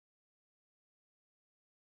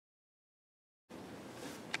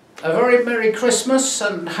A very Merry Christmas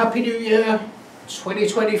and Happy New Year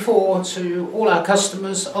 2024 to all our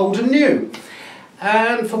customers, old and new.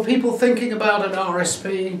 And for people thinking about an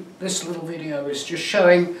RSP, this little video is just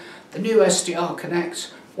showing the new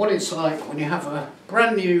SDRconnect, what it's like when you have a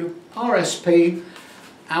brand new RSP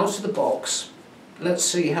out of the box. Let's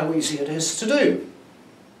see how easy it is to do.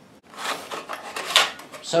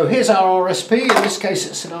 So here's our RSP, in this case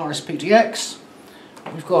it's an RSP DX.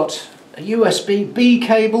 We've got a USB-B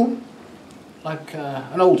cable, like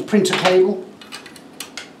an old printer cable,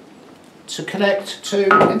 to connect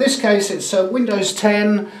to, in this case it's a Windows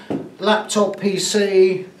 10 laptop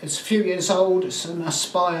PC, it's a few years old, it's an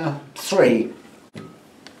Aspire 3.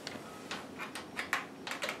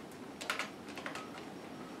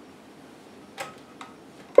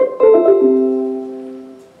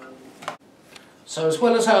 So as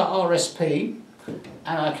well as our RSP and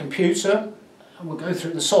our computer, and we'll go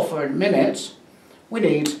through the software in a minute, we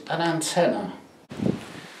need an antenna.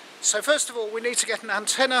 So first of all we need to get an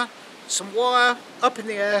antenna, some wire up in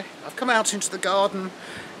the air. I've come out into the garden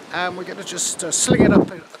and we're going to just sling it up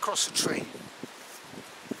across a tree.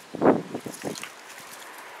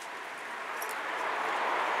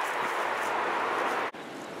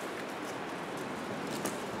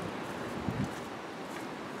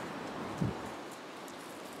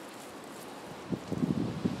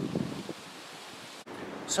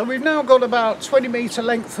 So we've now got about 20 metre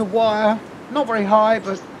length of wire, not very high,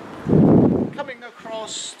 but coming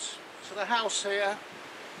across to the house here,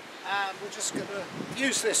 and we're just going to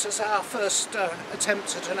use this as our first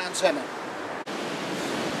attempt at an antenna.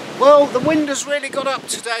 Well, the wind has really got up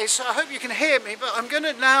today, so I hope you can hear me, but I'm going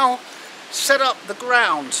to now set up the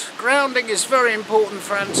ground. Grounding is very important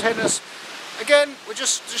for antennas. Again, we're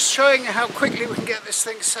just showing you how quickly we can get this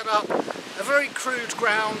thing set up. A very crude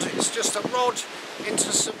ground, it's just a rod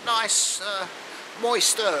into some nice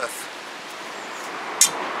moist earth.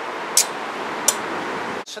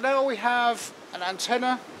 So now we have an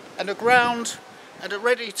antenna and a ground and are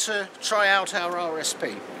ready to try out our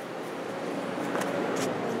RSP.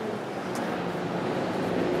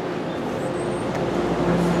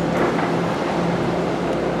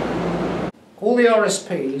 All the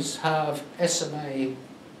RSPs have SMA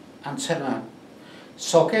antenna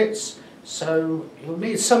sockets, so you'll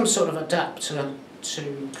need some sort of adapter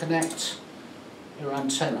to connect your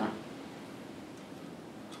antenna.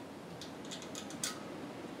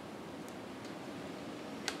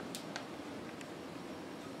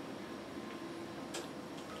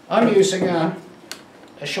 I'm using a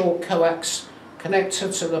short coax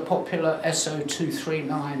connector to the popular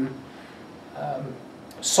SO239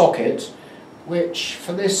 socket, which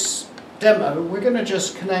for this demo we're going to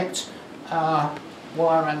just connect our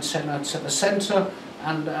wire antenna to the centre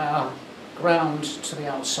and our ground to the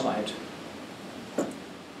outside.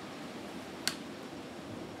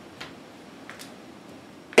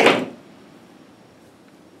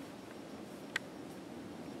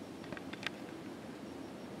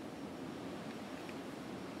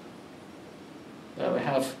 There we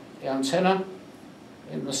have the antenna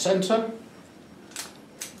in the centre,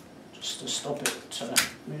 just to stop it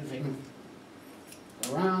moving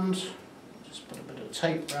around. Just put a bit of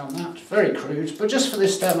tape around that, very crude, but just for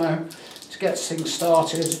this demo to get things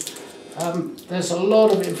started. There's a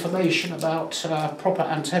lot of information about proper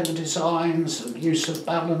antenna designs and use of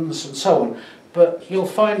balance and so on, but you'll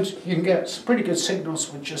find you can get some pretty good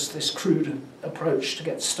signals with just this crude approach to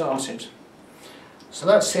get started. So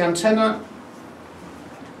that's the antenna.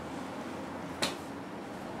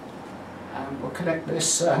 And we'll connect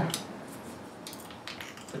this the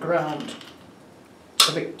ground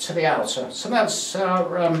to the outer. So that's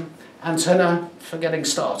our antenna for getting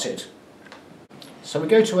started. So we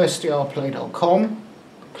go to SDRplay.com,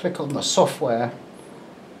 click on the software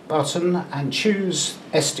button and choose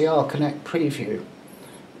SDRconnect Preview.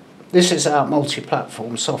 This is our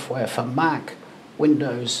multi-platform software for Mac,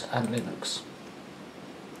 Windows and Linux.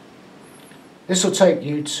 This will take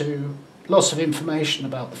you to lots of information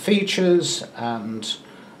about the features and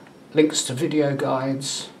links to video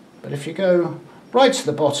guides, but if you go right to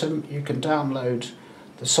the bottom you can download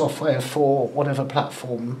the software for whatever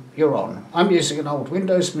platform you're on. I'm using an old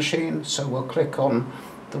Windows machine, so we'll click on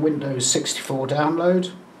the Windows 64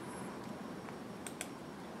 download.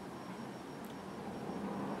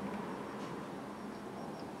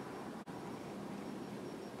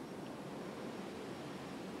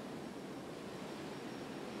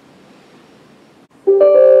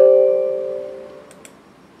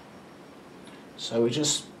 So we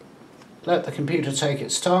just let the computer take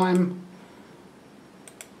its time.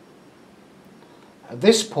 At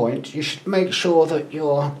this point you should make sure that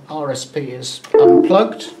your RSP is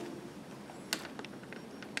unplugged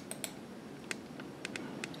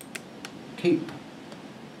keep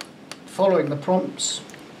following the prompts.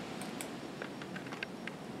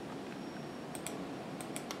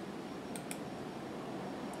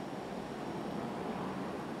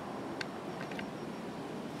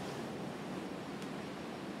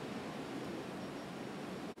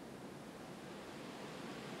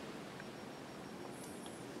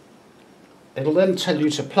 It'll then tell you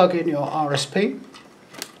to plug in your RSP,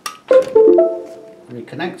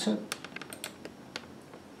 reconnect it,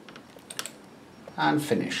 and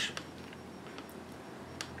finish.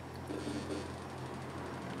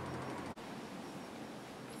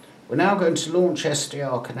 We're now going to launch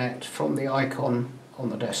SDRconnect from the icon on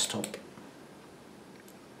the desktop.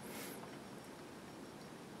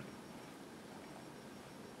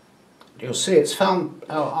 You'll see it's found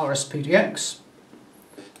our RSPDX.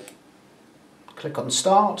 Click on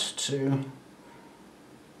Start to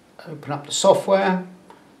open up the software,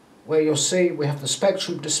 where you'll see we have the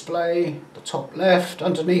spectrum display, the top left,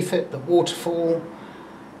 underneath it the waterfall,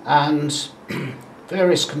 and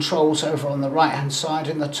various controls over on the right hand side.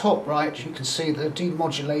 In the top right you can see the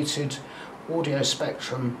demodulated audio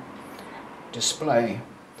spectrum display.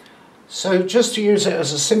 So just to use it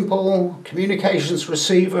as a simple communications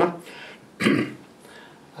receiver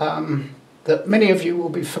that many of you will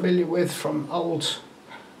be familiar with from old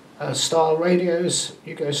style radios,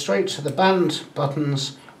 you go straight to the band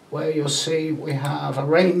buttons, where you'll see we have a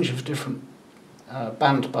range of different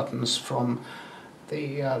band buttons, from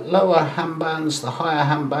the lower ham bands, the higher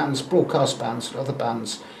ham bands, broadcast bands and other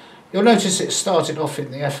bands. You'll notice it started off in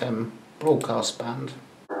the FM broadcast band.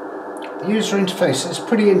 The user interface is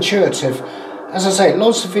pretty intuitive. As I say,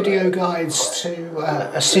 lots of video guides to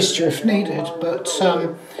assist you if needed, but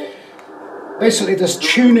basically this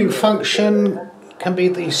tuning function can be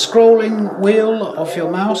the scrolling wheel of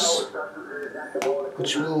your mouse,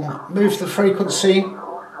 which will move the frequency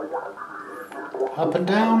up and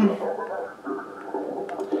down.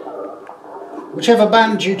 Whichever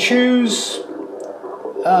band you choose,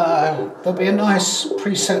 there'll be a nice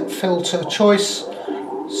preset filter choice.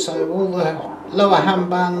 So all the lower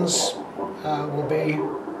ham bands will be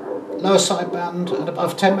lower side band at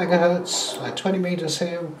above 10 megahertz, like 20 meters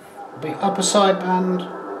here, will be upper side band.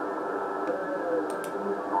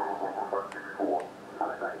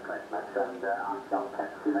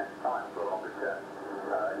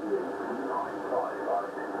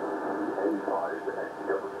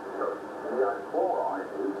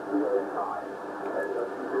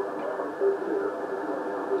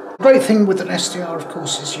 The great thing with an SDR, of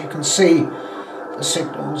course, is you can see the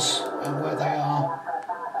signals and where they are.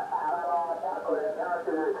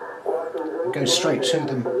 Go straight to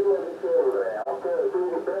them.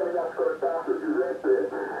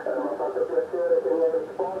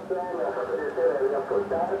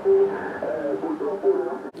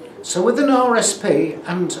 So with an RSP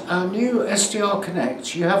and our new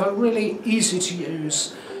SDRconnect, you have a really easy to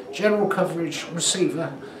use general coverage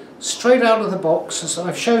receiver straight out of the box, as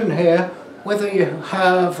I've shown here, whether you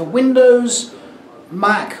have a Windows,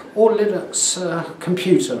 Mac or Linux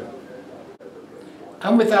computer.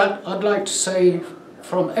 And with that, I'd like to say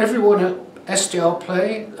from everyone at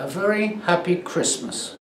SDRplay a very happy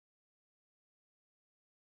Christmas.